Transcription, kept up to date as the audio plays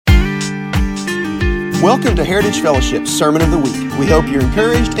Welcome to Heritage Fellowship's Sermon of the Week. We hope you're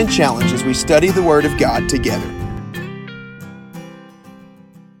encouraged and challenged as we study the Word of God together.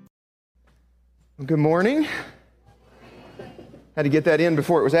 Well, good morning. Had to get that in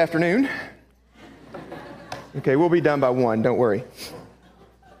before it was afternoon. Okay, we'll be done by 1, don't worry.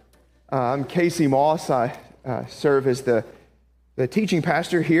 I'm Casey Moss. I serve as the teaching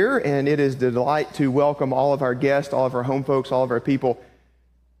pastor here, and it is a delight to welcome all of our guests, all of our home folks, all of our people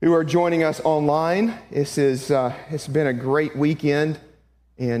who are joining us online. It's been a great weekend,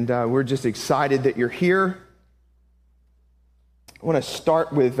 and we're just excited that you're here. I want to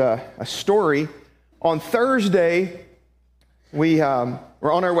start with a story. On Thursday, we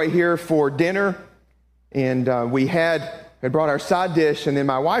were on our way here for dinner, and we had brought our side dish, and then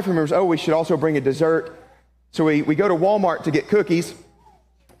my wife remembers, we should also bring a dessert. So we go to Walmart to get cookies.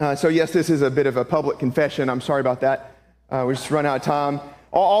 So yes, this is a bit of a public confession. I'm sorry about that. We just run out of time.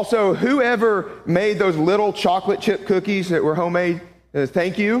 Also, whoever made those little chocolate chip cookies that were homemade,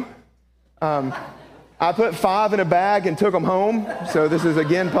 thank you. I put 5 in a bag and took them home. So this is,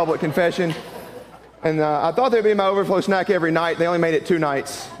 again, public confession. And I thought they'd be my overflow snack every night. They only made it 2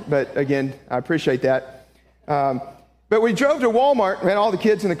 nights. But again, I appreciate that. But we drove to Walmart, we had all the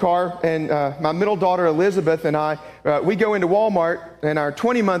kids in the car, and my middle daughter, Elizabeth, and I, we go into Walmart, and our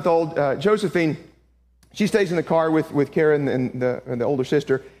 20-month-old, Josephine, she stays in the car with Karen and the older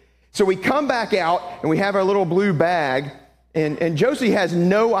sister. So we come back out, and we have our little blue bag, and Josie has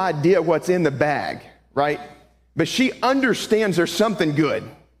no idea what's in the bag, right? But she understands there's something good.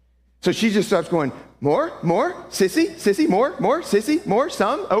 So she just starts going, more, sissy, more, sissy, more,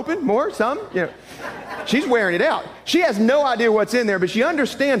 some, open, more, some, She's wearing it out. She has no idea what's in there, but she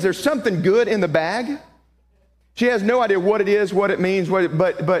understands there's something good in the bag. She has no idea what it is, what it means, but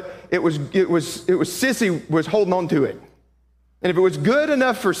it was Sissy was holding on to it. And if it was good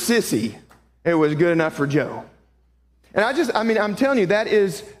enough for Sissy, it was good enough for Joe. And I'm telling you, that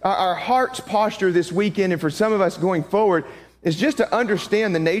is our heart's posture this weekend, and for some of us going forward, is just to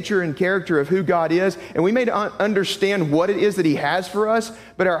understand the nature and character of who God is, and we may understand what it is that He has for us,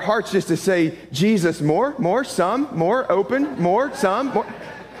 but our heart's just to say, Jesus, more, some, more, open, more, some, more.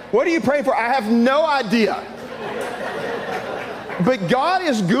 What are you praying for? I have no idea. But God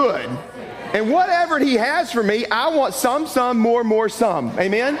is good, and whatever He has for me, I want some, more, some.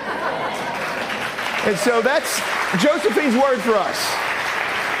 Amen? And so that's Josephine's word for us.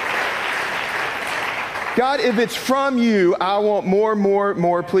 God, if it's from you, I want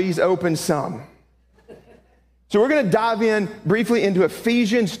more, please open some. So we're going to dive in briefly into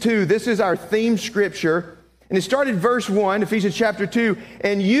Ephesians 2. This is our theme scripture. And it started verse 1, Ephesians chapter 2.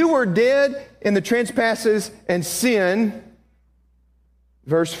 And you were dead in the trespasses and sin.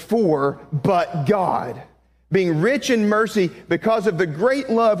 Verse 4, but God, being rich in mercy because of the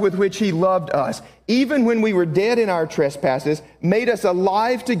great love with which He loved us, even when we were dead in our trespasses, made us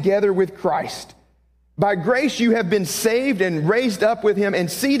alive together with Christ. By grace you have been saved and raised up with Him and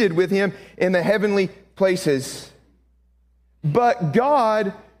seated with Him in the heavenly places. But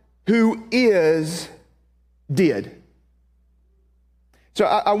God, who is, did. So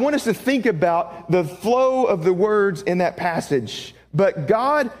I want us to think about the flow of the words in that passage. But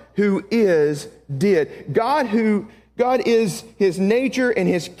God, who is, did. God is His nature and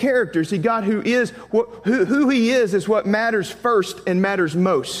His character. See, God who is, who He is what matters first and matters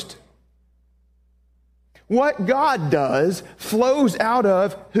most. What God does flows out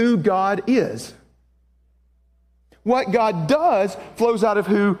of who God is. What God does flows out of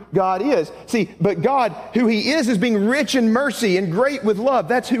who God is. See, but God, who He is being rich in mercy and great with love.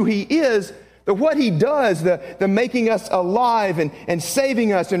 That's who He is. But what He does, the making us alive and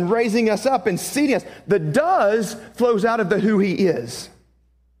saving us and raising us up and seating us, the does flows out of the who He is.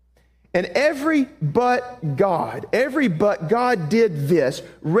 And every but God did this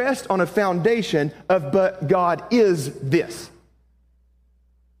rest on a foundation of but God is this.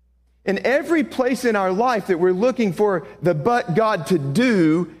 And every place in our life that we're looking for the but God to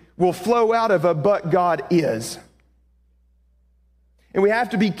do will flow out of a but God is. And we have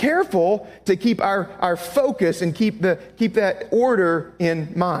to be careful to keep our focus and keep that order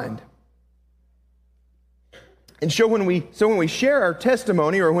in mind. And so when we share our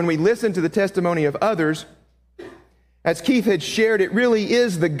testimony or when we listen to the testimony of others, as Keith had shared, it really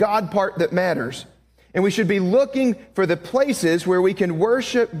is the God part that matters. And we should be looking for the places where we can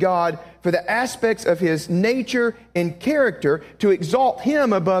worship God for the aspects of His nature and character to exalt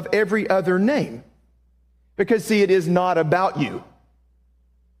Him above every other name. Because, see, it is not about you.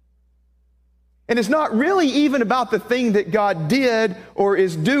 And it's not really even about the thing that God did or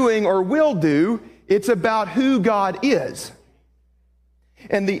is doing or will do. It's about who God is.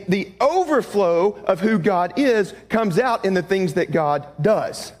 And the overflow of who God is comes out in the things that God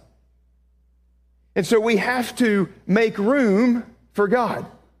does. And so we have to make room for God.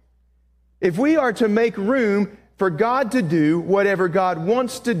 If we are to make room for God to do whatever God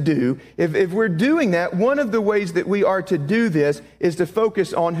wants to do, if we're doing that, one of the ways that we are to do this is to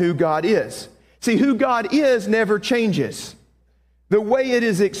focus on who God is. See, who God is never changes. The way it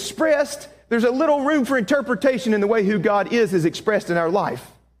is expressed, there's a little room for interpretation in the way who God is expressed in our life.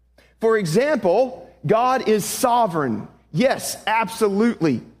 For example, God is sovereign. Yes,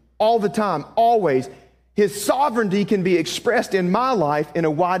 absolutely. All the time, always. His sovereignty can be expressed in my life in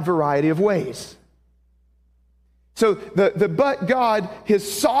a wide variety of ways. So but God,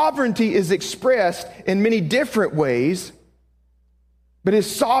 His sovereignty is expressed in many different ways, but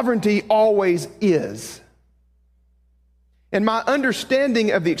His sovereignty always is. And my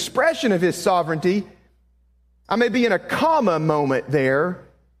understanding of the expression of His sovereignty, I may be in a comma moment there,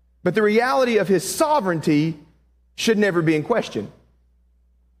 but the reality of His sovereignty should never be in question.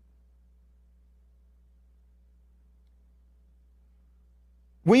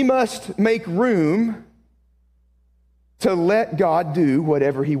 We must make room to let God do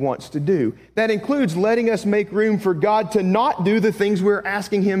whatever He wants to do. That includes letting us make room for God to not do the things we're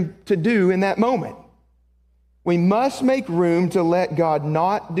asking Him to do in that moment. We must make room to let God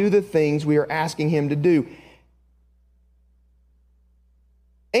not do the things we are asking Him to do.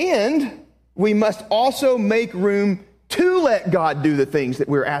 And we must also make room to let God do the things that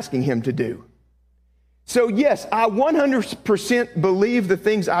we're asking Him to do. So yes, I 100% believe the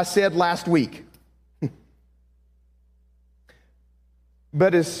things I said last week.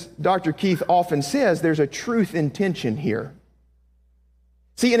 But as Dr. Keith often says, there's a truth in tension here.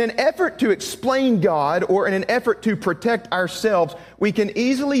 See, in an effort to explain God or in an effort to protect ourselves, we can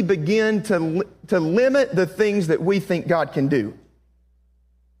easily begin to limit the things that we think God can do.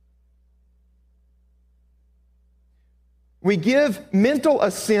 We give mental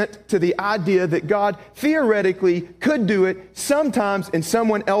assent to the idea that God theoretically could do it sometimes in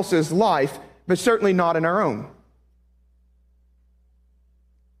someone else's life, but certainly not in our own.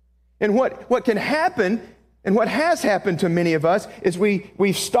 And what can happen, and what has happened to many of us, is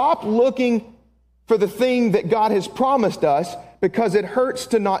we've stopped looking for the thing that God has promised us because it hurts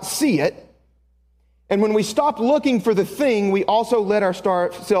to not see it. And when we stop looking for the thing, we also let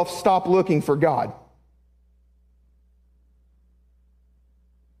ourselves stop looking for God.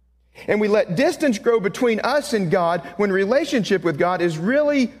 And we let distance grow between us and God when relationship with God is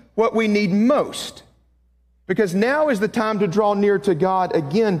really what we need most. Because now is the time to draw near to God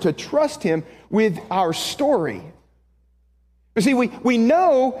again, to trust Him with our story. You see, we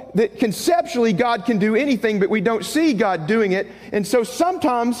know that conceptually God can do anything, but we don't see God doing it. And so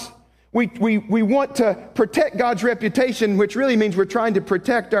sometimes we want to protect God's reputation, which really means we're trying to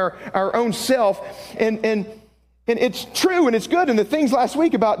protect our own self. And it's true and it's good. And the things last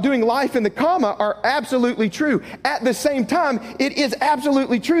week about doing life in the comma are absolutely true. At the same time, it is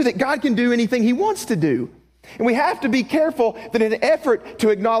absolutely true that God can do anything He wants to do. And we have to be careful that in an effort to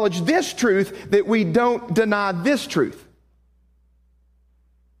acknowledge this truth, that we don't deny this truth.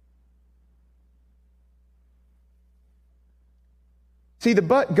 See, the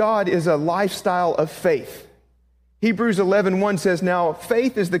but God is a lifestyle of faith. Hebrews 11:1 says, "Now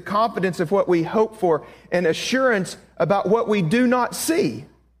faith is the confidence of what we hope for and assurance about what we do not see."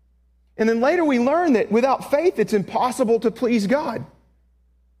 And then later we learn that without faith, it's impossible to please God.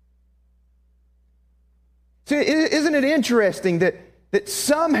 See, isn't it interesting that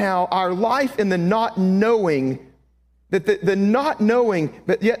somehow our life in the not knowing, that the not knowing,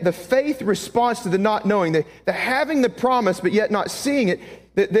 but yet the faith response to the not knowing, the having the promise but yet not seeing it,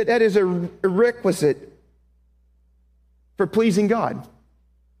 that is a requisite for pleasing God.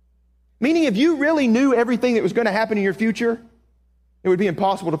 Meaning if you really knew everything that was going to happen in your future, it would be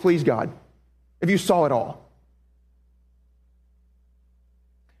impossible to please God if you saw it all.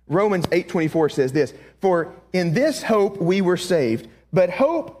 Romans 8:24 says this, "For in this hope we were saved, but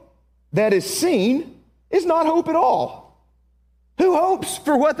hope that is seen is not hope at all." Who hopes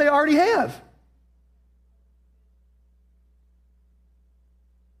for what they already have?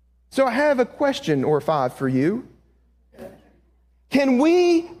 So I have a question or five for you. Can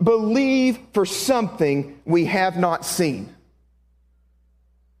we believe for something we have not seen?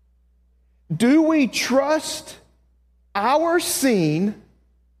 Do we trust our seen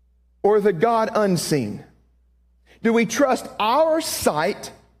or the God unseen? Do we trust our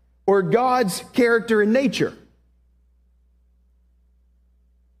sight or God's character and nature?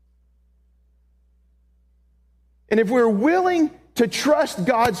 And if we're willing to trust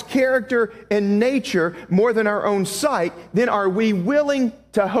God's character and nature more than our own sight, then are we willing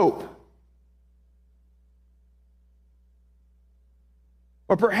to hope?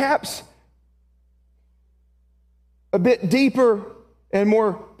 Or perhaps a bit deeper and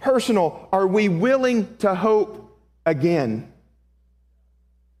more personal, are we willing to hope again?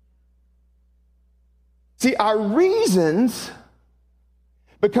 See, our reasons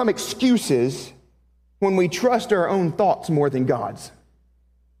become excuses when we trust our own thoughts more than God's.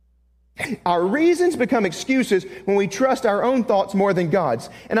 Our reasons become excuses when we trust our own thoughts more than God's.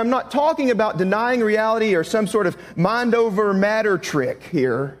 And I'm not talking about denying reality or some sort of mind over matter trick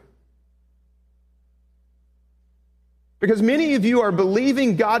here. Because many of you are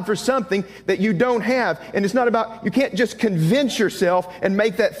believing God for something that you don't have. And it's not about, you can't just convince yourself and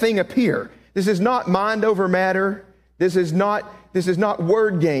make that thing appear. This is not mind over matter. This is not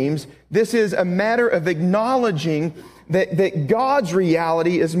word games. This is a matter of acknowledging that God's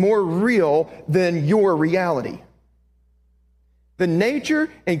reality is more real than your reality. The nature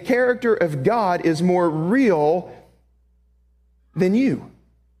and character of God is more real than you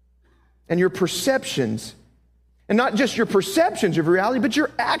and your perceptions. And not just your perceptions of reality, but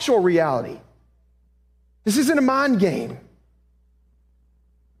your actual reality. This isn't a mind game.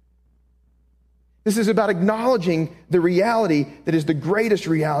 This is about acknowledging the reality that is the greatest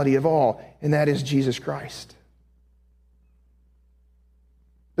reality of all, and that is Jesus Christ.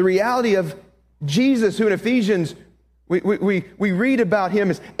 The reality of Jesus, who in Ephesians we read about him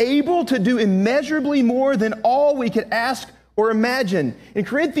as able to do immeasurably more than all we could ask or imagine. In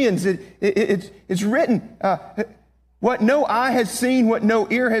Corinthians, it's written, what no eye has seen, what no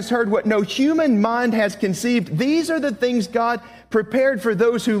ear has heard, what no human mind has conceived, these are the things God prepared for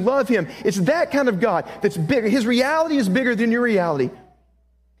those who love him. It's that kind of God that's bigger. His reality is bigger than your reality.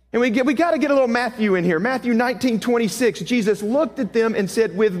 And we got to get a little Matthew in here. Matthew 19:26, Jesus looked at them and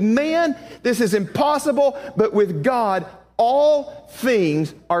said, with man, this is impossible, but with God, all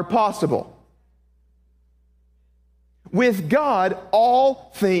things are possible. With God,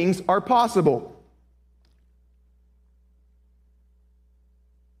 all things are possible.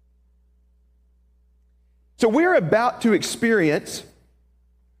 So we're about to experience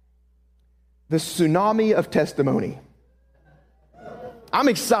the tsunami of testimony. I'm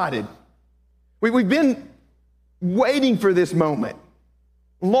excited. We've been waiting for this moment,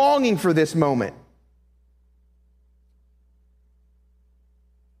 longing for this moment.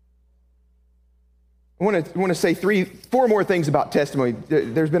 I want to say 4 more things about testimony.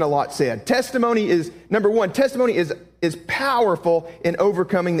 There's been a lot said. Testimony is, number one, testimony is powerful in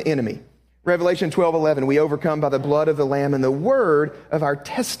overcoming the enemy. Revelation 12:11, we overcome by the blood of the Lamb and the word of our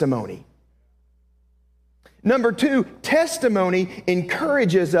testimony. Number 2, testimony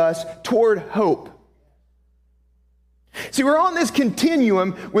encourages us toward hope. See, we're on this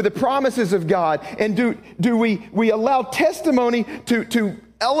continuum with the promises of God, and do we allow testimony to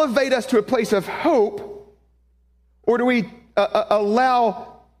elevate us to a place of hope, or do we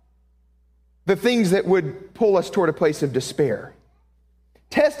allow the things that would pull us toward a place of despair?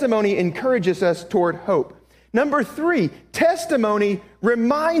 Testimony encourages us toward hope. Number 3, testimony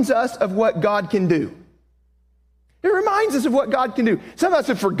reminds us of what God can do. It reminds us of what God can do. Some of us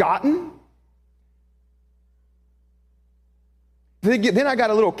have forgotten. Then I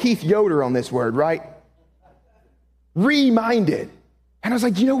got a little Keith Yoder on this word, right? Reminded. And I was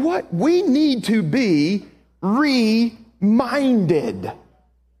like, you know what? We need to be reminded.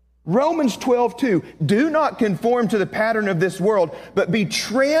 Romans 12:2, do not conform to the pattern of this world, but be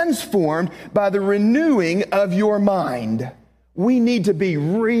transformed by the renewing of your mind. We need to be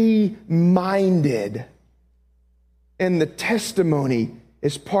reminded. And the testimony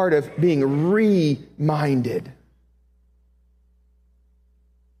is part of being reminded.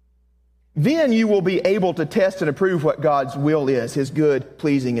 Then you will be able to test and approve what God's will is, his good,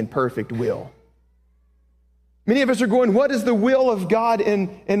 pleasing, and perfect will. Many of us are going, what is the will of God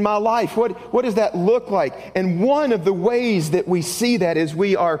in my life? What does that look like? And one of the ways that we see that is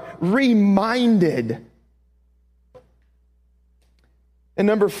we are reminded. And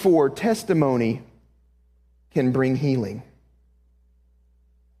number 4, testimony can bring healing.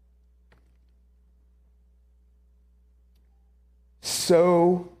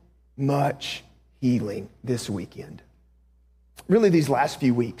 So much healing this weekend. Really, these last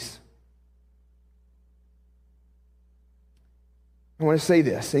few weeks. I want to say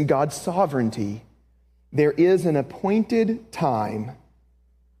this. In God's sovereignty, there is an appointed time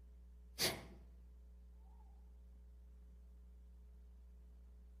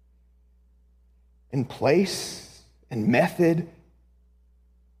and place and method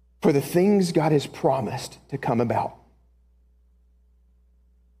for the things God has promised to come about.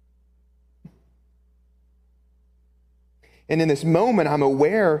 And in this moment, I'm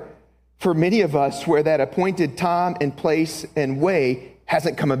aware for many of us where that appointed time and place and way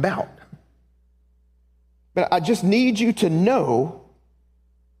hasn't come about. But I just need you to know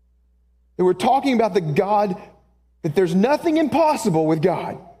that we're talking about the God, that there's nothing impossible with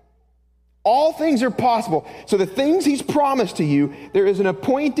God. All things are possible. So the things he's promised to you, there is an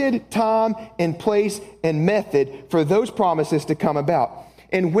appointed time and place and method for those promises to come about.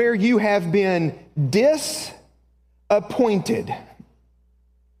 And where you have been disappointed,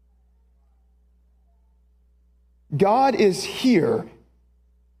 God is here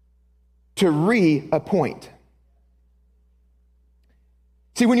to reappoint.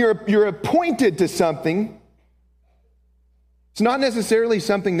 See, when you're appointed to something, it's not necessarily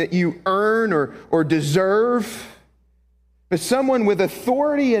something that you earn or deserve, but someone with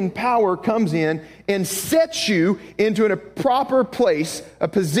authority and power comes in and sets you into a proper place, a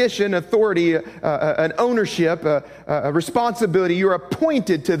position, authority, an ownership, a responsibility. You're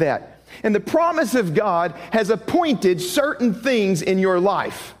appointed to that. And the promise of God has appointed certain things in your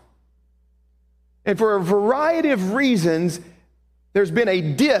life. And for a variety of reasons, there's been a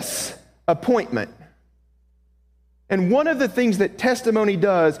disappointment. And one of the things that testimony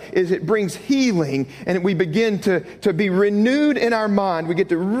does is it brings healing, and we begin to be renewed in our mind. We get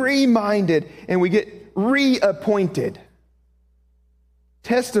to reminded, and we get reappointed.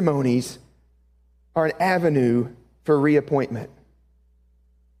 Testimonies are an avenue for reappointment.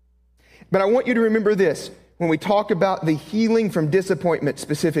 But I want you to remember this. When we talk about the healing from disappointment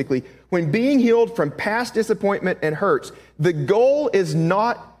specifically, when being healed from past disappointment and hurts, the goal is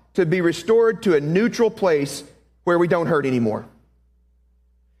not to be restored to a neutral place where we don't hurt anymore.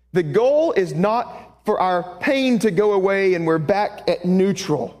 The goal is not for our pain to go away and we're back at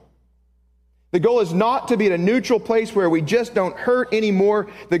neutral. The goal is not to be at a neutral place where we just don't hurt anymore.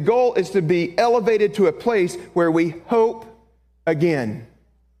 The goal is to be elevated to a place where we hope again.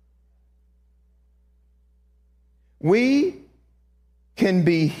 We can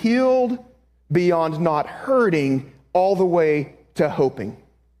be healed beyond not hurting all the way to hoping.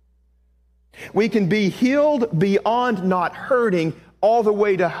 We can be healed beyond not hurting all the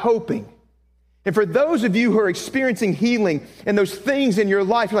way to hoping. And for those of you who are experiencing healing and those things in your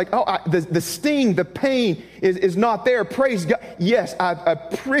life, you're like, the sting, the pain is not there. Praise God. Yes, I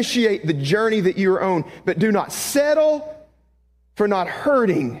appreciate the journey that you're on, but do not settle for not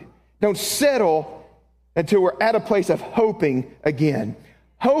hurting. Don't settle until we're at a place of hoping again.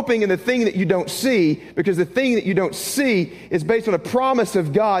 Hoping in the thing that you don't see, because the thing that you don't see is based on a promise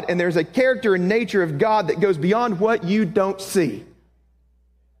of God, and there's a character and nature of God that goes beyond what you don't see,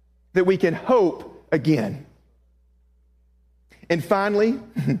 that we can hope again. And finally,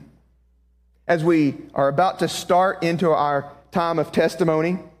 as we are about to start into our time of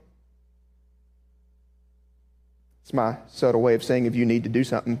testimony, it's my subtle way of saying if you need to do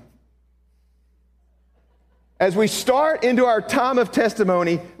something. As we start into our time of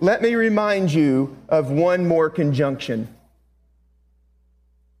testimony, let me remind you of one more conjunction.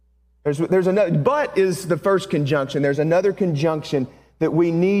 There's another, but is the first conjunction. There's another conjunction that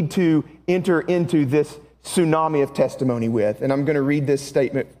we need to enter into this tsunami of testimony with. And I'm going to read this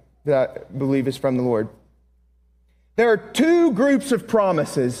statement that I believe is from the Lord. There are two groups of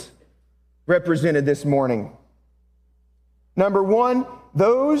promises represented this morning. Number one,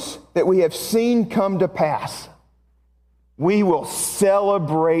 those that we have seen come to pass. We will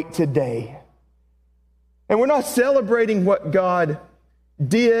celebrate today. And we're not celebrating what God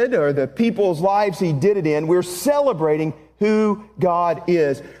did or the people's lives he did it in. We're celebrating who God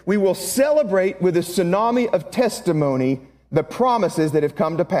is. We will celebrate with a tsunami of testimony the promises that have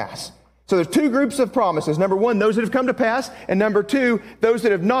come to pass. So there's two groups of promises. Number one, those that have come to pass. And number two, those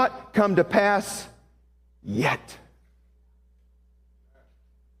that have not come to pass yet.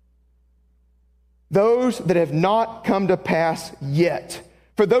 Those that have not come to pass yet.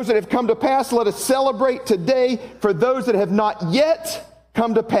 For those that have come to pass, let us celebrate today. For those that have not yet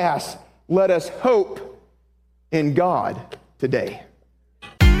come to pass, let us hope in God today.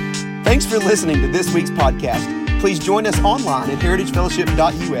 Thanks for listening to this week's podcast. Please join us online at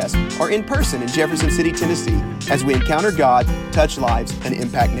heritagefellowship.us or in person in Jefferson City, Tennessee, as we encounter God, touch lives, and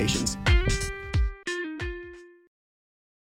impact nations.